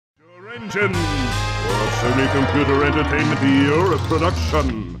Attention! For a Sony Computer Entertainment Year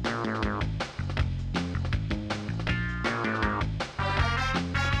production.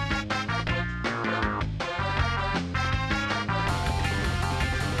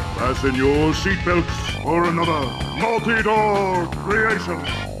 Fasten your seatbelts for another multi-door creation.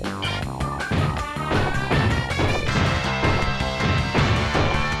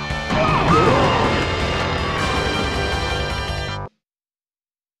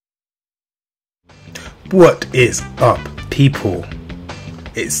 What is up, people?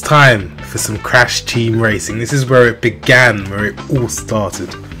 It's time for some Crash Team Racing. This is where it began, where it all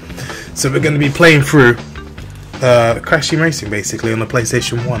started. So we're going to be playing through Crash Team Racing basically on the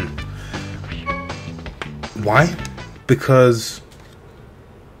PlayStation 1. Why? Because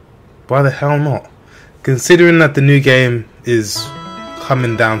why the hell not? Considering that the new game is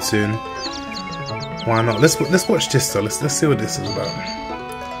coming down soon, why not? Let's watch this though. Let's see what this is about.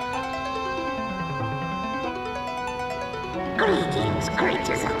 Greetings,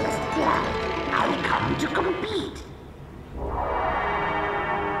 creatures of this planet. I come to compete.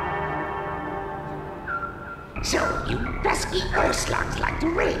 So, you pesky earth slugs like to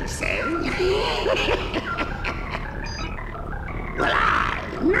race, eh? Well,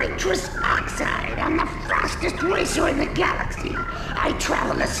 I, nitrous oxide, am the fastest racer in the galaxy. I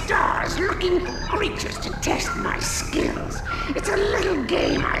travel the stars looking for creatures to test my skills. It's a little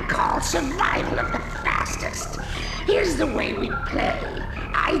game I call survival of the fastest. Here's the way we play.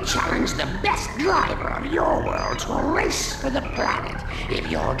 I challenge the best driver of your world to a race for the planet. If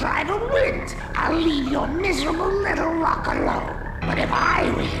your driver wins, I'll leave your miserable little rock alone. But if I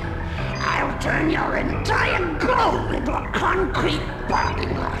win, I'll turn your entire globe into a concrete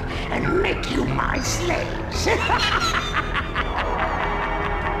parking lot and make you my slaves.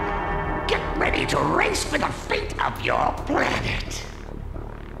 Get ready to race for the fate of your planet.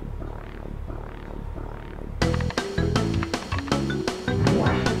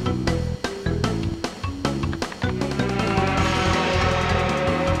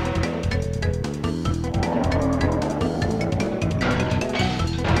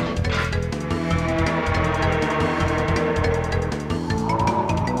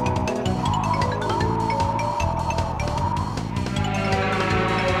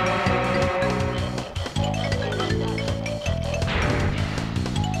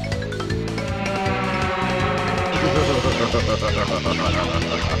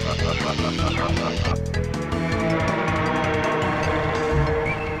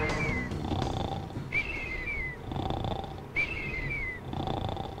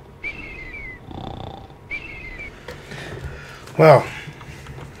 Well,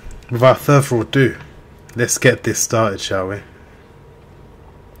 without further ado, let's get this started, shall we?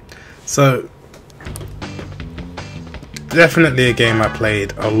 So, definitely a game I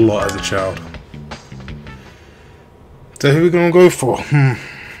played a lot as a child. So who are we going to go for?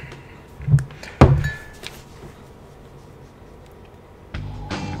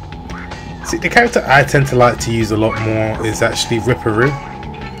 See, the character I tend to like to use a lot more is actually Ripperoo.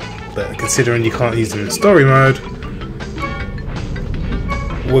 But considering you can't use him in story mode,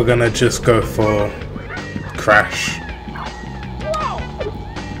 we're gonna just go for Crash.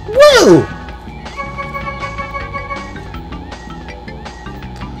 Whoa!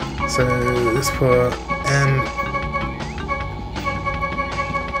 So let's put M.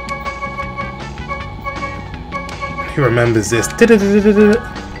 Who remembers this?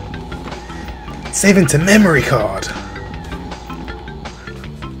 Save into memory card.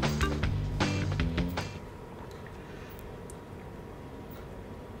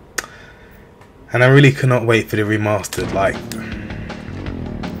 And I really cannot wait for the remastered, like.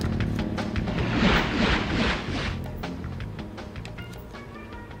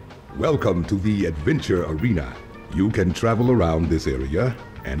 Welcome to the Adventure Arena. You can travel around this area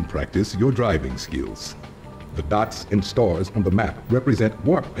and practice your driving skills. The dots and stars on the map represent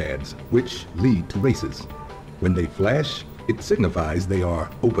warp pads, which lead to races. When they flash, it signifies they are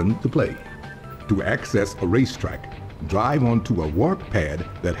open to play. To access a racetrack, drive onto a warp pad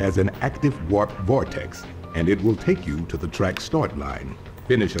that has an active warp vortex, and it will take you to the track start line.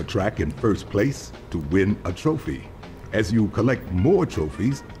 Finish a track in first place to win a trophy. As you collect more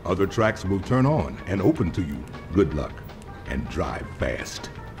trophies, other tracks will turn on and open to you. Good luck, and drive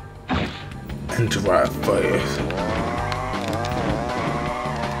fast. And drive fast.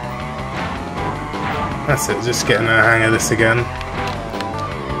 That's it, just getting the hang of this again.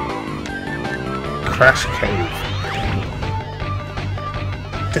 Crash Cave.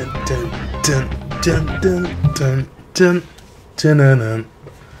 Dun dun dun dun dun dun dun dun dun dun.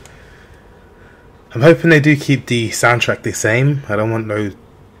 I'm hoping they do keep the soundtrack the same. I don't want no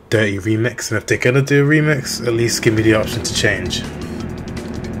dirty remix, and if they're gonna do a remix, at least give me the option to change.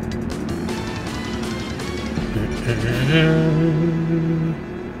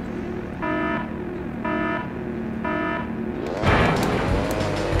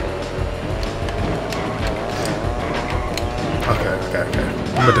 Okay.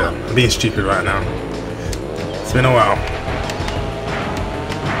 I'm being stupid right now. It's been a while.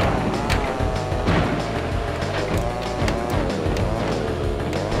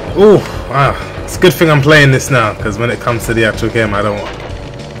 Oh, wow. It's a good thing I'm playing this now, because when it comes to the actual game, I don't want...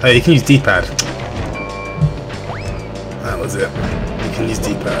 Oh, you can use D-pad. That was it. You can use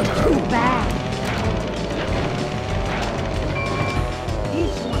D-pad. Too bad.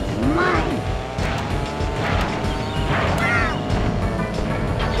 This one's mine.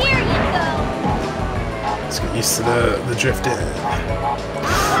 Here you go. Let's get used to the drifting.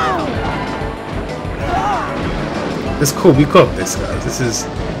 It's cool, we got this, guys. This is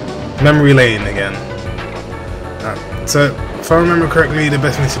memory lane again. So, if I remember correctly, the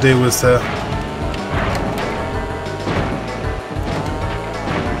best thing to do was to...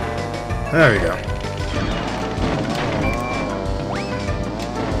 There we go.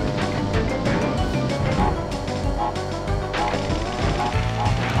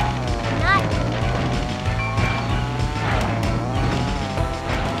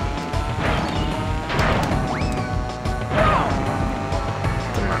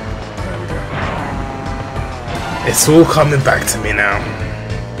 It's all coming back to me now.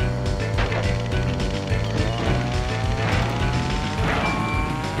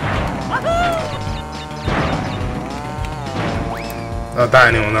 I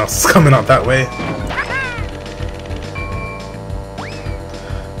doubt anyone else is coming up that way.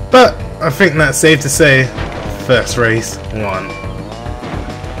 But I think that's safe to say, first race won.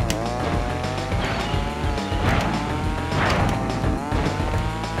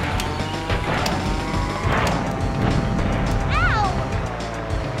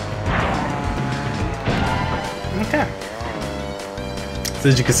 So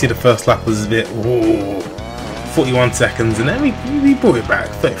as you can see, the first lap was a bit, 41 seconds, and then we brought it back,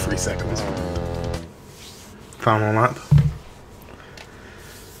 33 seconds. Final lap.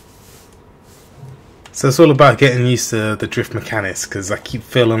 So it's all about getting used to the drift mechanics, because I keep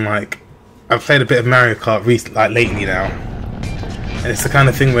feeling like I've played a bit of Mario Kart lately now, and it's the kind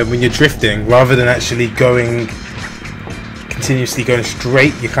of thing where when you're drifting, rather than actually continuously going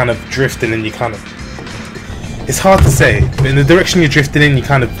straight, you're kind of drifting and you kind of... It's hard to say, but in the direction you're drifting in, you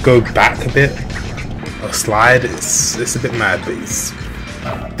kind of go back a bit, or slide. It's a bit mad, but it's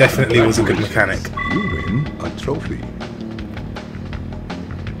definitely was a good mechanic. You win a trophy.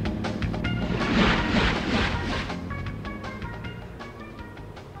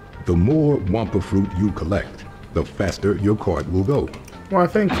 The more Wampa fruit you collect, the faster your cart will go. Why,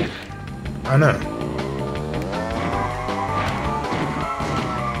 thank you. I know.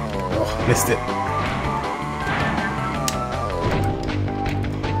 Oh, missed it.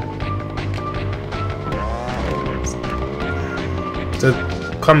 So,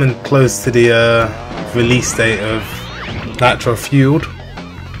 coming close to the release date of Nitro Fueled,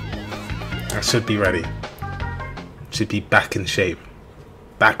 I should be ready. Should be back in shape,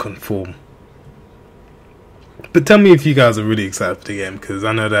 back on form. But tell me if you guys are really excited for the game, because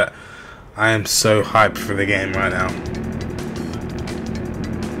I know that I am so hyped for the game right now.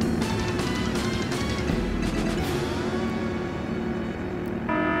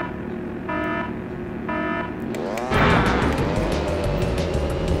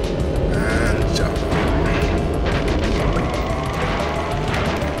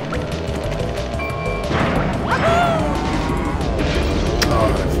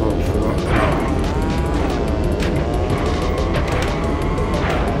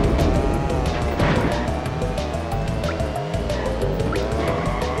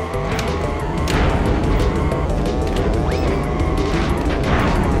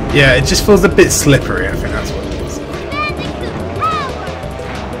 Yeah, it just feels a bit slippery, I think that's what it is.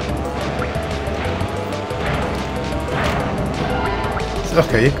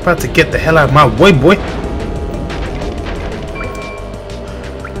 Okay, you're about to get the hell out of my way, boy!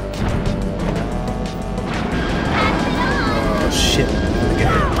 Oh, shit.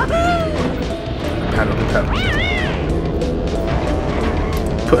 Paddle.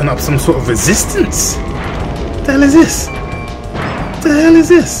 Putting up some sort of resistance? What the hell is this? What the hell is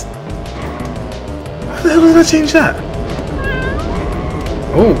this? How the hell did I change that?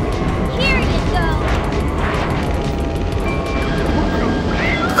 Oh. Here you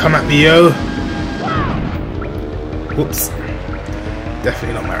go. Come at me, yo. Whoops.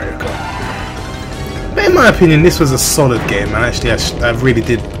 Definitely not Mario Kart. But in my opinion, this was a solid game, and actually I really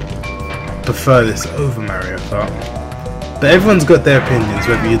did prefer this over Mario Kart. But everyone's got their opinions,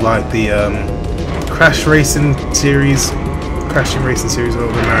 whether you like the Crash Racing series, Crashing Racing series, or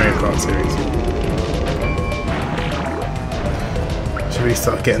the Mario Kart series. Should we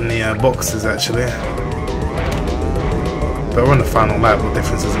start getting the boxes actually? But we're on the final lap, what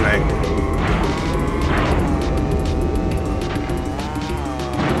difference does it make?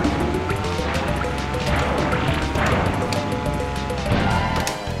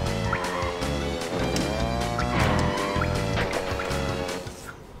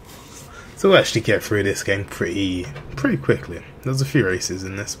 So we'll actually get through this game pretty quickly. There's a few races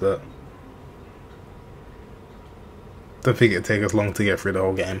in this, but don't think it'll take us long to get through the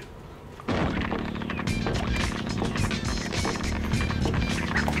whole game.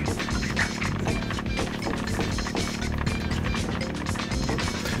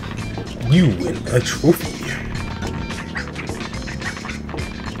 You win a trophy.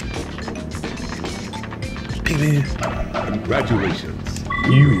 Baby. Congratulations.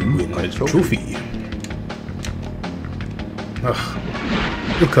 You win a trophy. Ugh.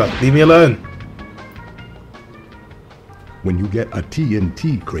 Luca, leave me alone. When you get a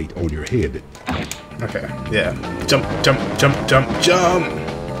TNT crate on your head. Okay, yeah. Jump, jump, jump, jump, jump!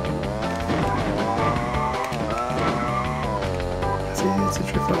 See, it's a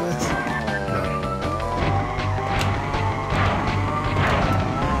trick like this.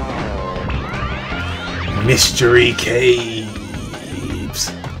 No. Mystery caves.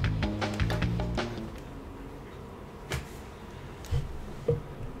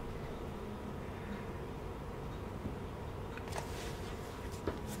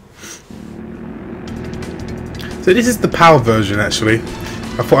 So this is the PAL version actually.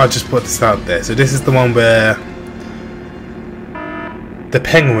 I thought I'd just put this out there. So this is the one where the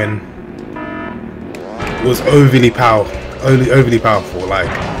penguin was overly powerful, like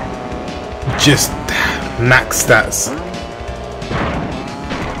just max stats.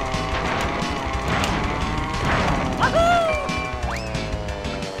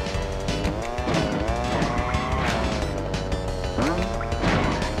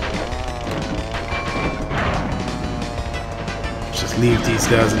 Leave these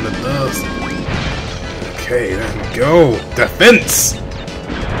guys in the dust. Okay, there we go. Defense!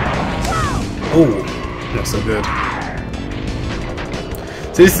 Oh, not so good.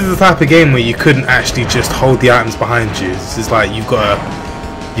 So this is the type of game where you couldn't actually just hold the items behind you. This is like you've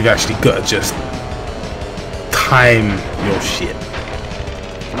actually got to just time your shit.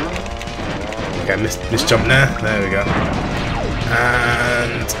 Okay, missed jump there. There we go.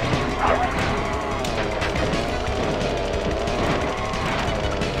 And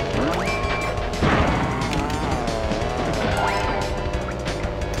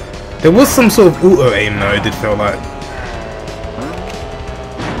there was some sort of auto-aim though, it did feel like.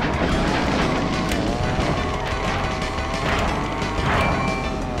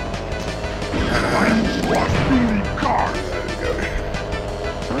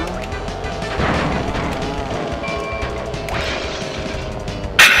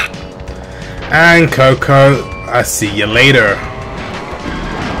 And Coco, I see you later.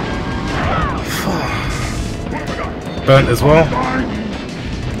 Burnt as well.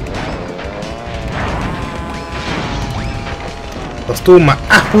 Lost all my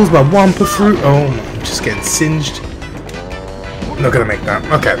apples, my Wampa fruit. Oh, I'm just getting singed. Not gonna make that.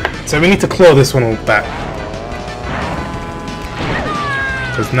 Okay, so we need to claw this one all back.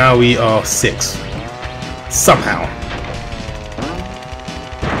 Because now we are 6. Somehow.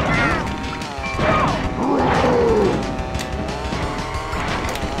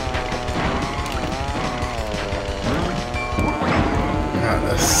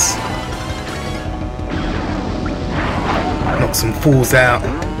 Let's knock some fools out.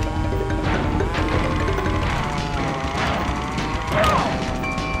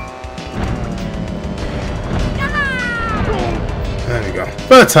 There we go.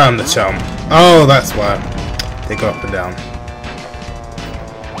 Third time the charm. Oh, that's why they go up and down.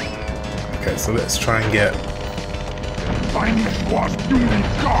 Okay, so let's try and get. Tiny squash duty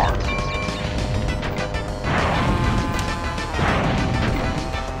guards.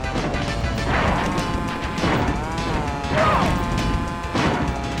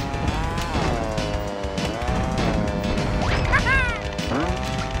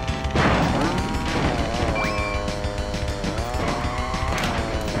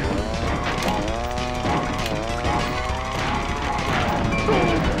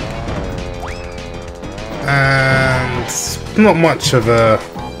 And not much of a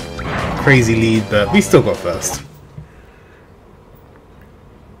crazy lead, but we still got first.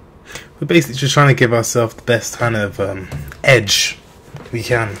 We're basically just trying to give ourselves the best kind of edge we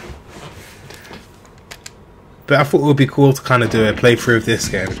can. But I thought it would be cool to kind of do a playthrough of this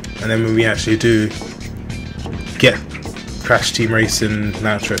game, and then when we actually do get Crash Team Racing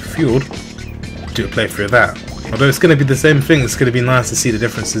Nitro Fueled, do a playthrough of that. Although it's going to be the same thing, it's going to be nice to see the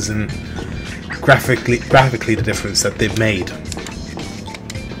differences in graphically the difference that they've made.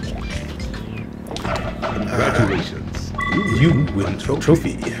 Congratulations. You win a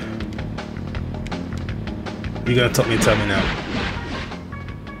trophy. You're going to top me and tell me now.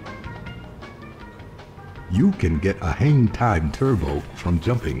 You can get a hang time turbo from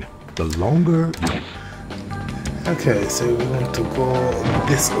jumping. The longer... Okay, so we want to go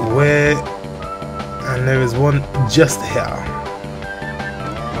this way, and there is one just here.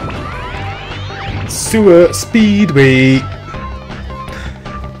 Sewer Speedway. I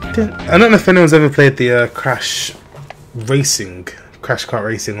don't know if anyone's ever played the Crash Kart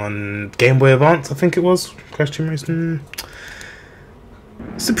Racing on Game Boy Advance, I think it was. Crash Team Racing.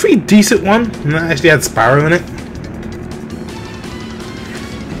 It's a pretty decent one, and that actually had Sparrow in it.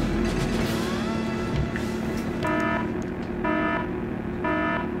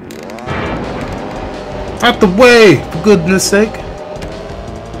 Out the way, for goodness sake.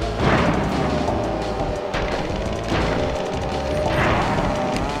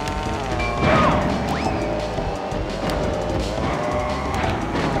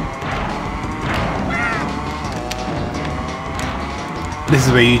 This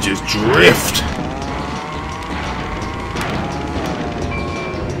is where you just drift.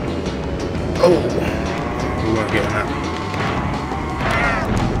 Oh, we weren't getting that.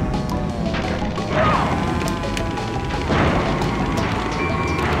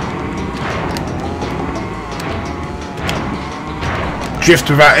 Drift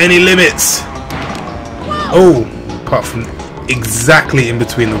without any limits. Oh, apart from exactly in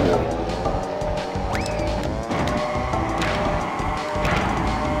between the wall.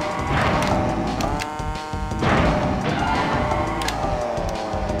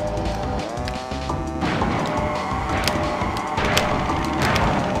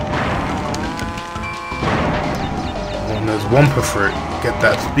 One of those Wumpa fruit. Get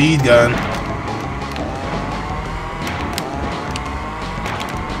that speed going.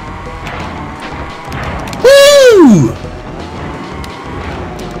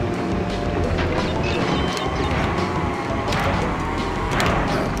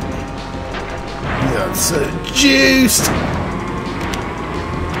 Yeah, it's so juiced.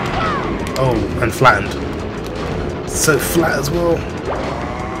 Oh, and flattened. It's so flat as well.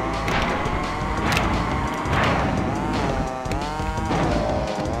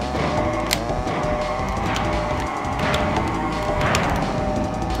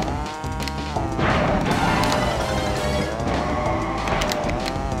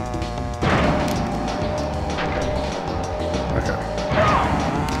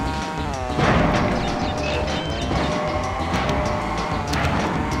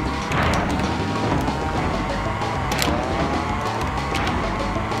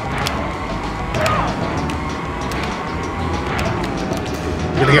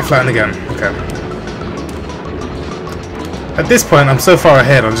 Gonna get flattened again. Okay. At this point, I'm so far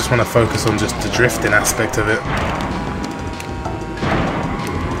ahead, I just want to focus on just the drifting aspect of it.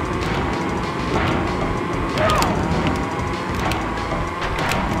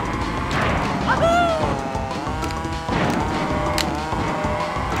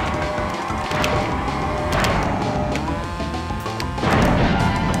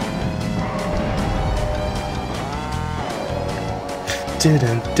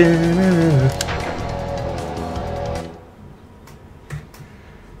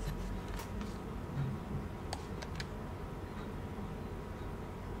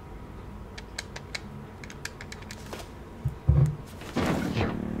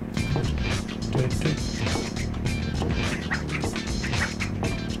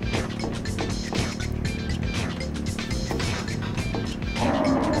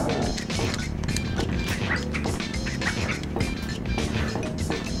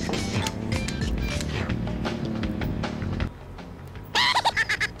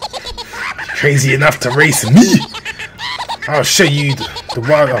 Crazy enough to race me? I'll show you the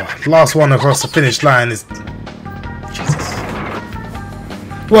last one across the finish line is... Jesus.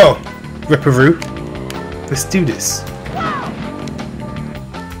 Well, Ripperoo, let's do this.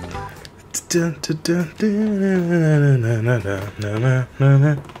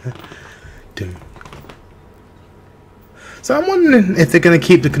 So I'm wondering if they're going to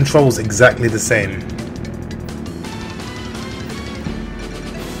keep the controls exactly the same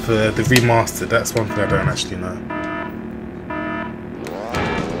for the remastered. That's one thing I don't actually know.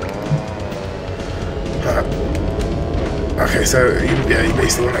 Okay, so yeah, you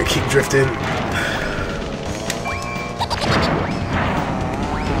basically want to keep drifting.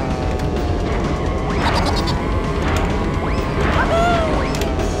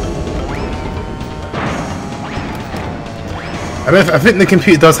 I think the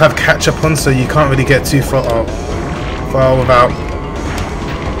computer does have catch up on, so you can't really get too far without.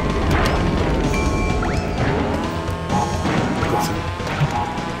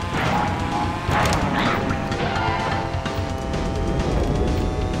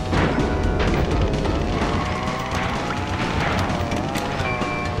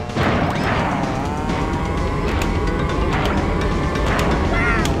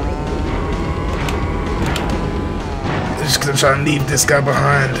 Just gonna try and leave this guy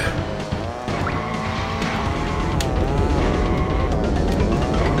behind.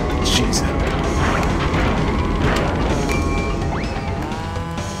 Jeez.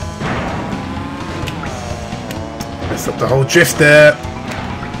 Messed up the whole drift there.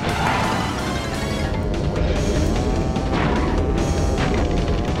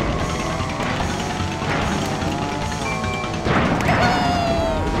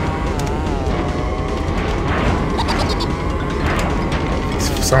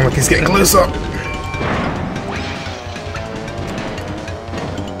 Sounds like he's getting closer.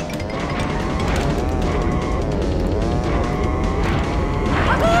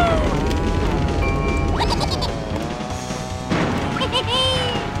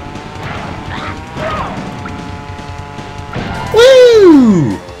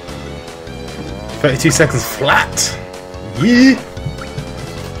 Woo! 32 seconds flat. Yeah.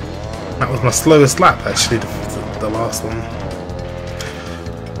 That was my slowest lap, actually, the last one.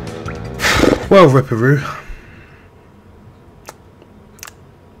 Well, Ripperoo.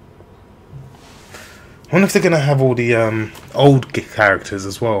 I wonder if they're going to have all the old characters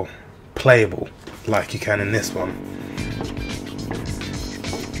as well playable, like you can in this one.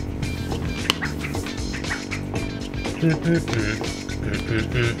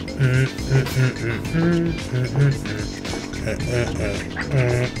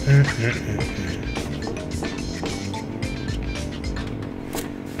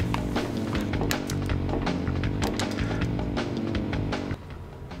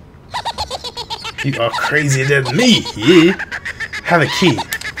 You are crazier than me, yeah? Have a key.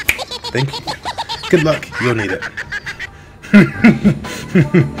 Thank you. Good luck, you'll need it.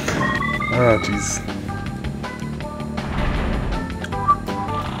 Oh, jeez.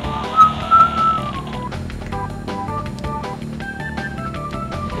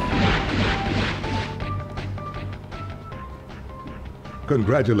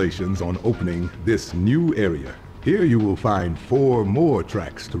 Congratulations on opening this new area. Here you will find 4 more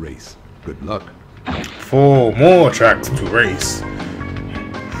tracks to race. Good luck. 4 more tracks to race.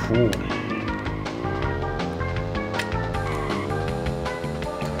 Ooh.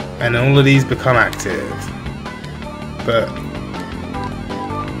 And all of these become active. But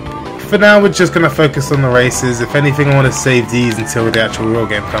for now, we're just going to focus on the races. If anything, I want to save these until the actual real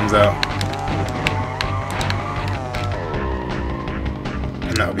game comes out.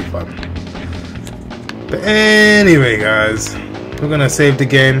 And that'll be fun. But anyway, guys, we're going to save the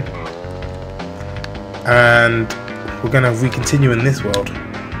game. And we're going to recontinue in this world.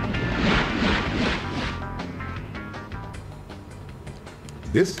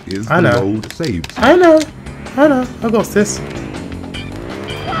 This is the load saves. I know. I got this.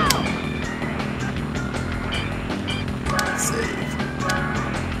 Save.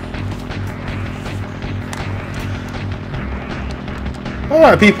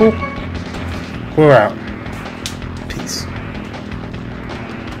 Alright, people. We're out.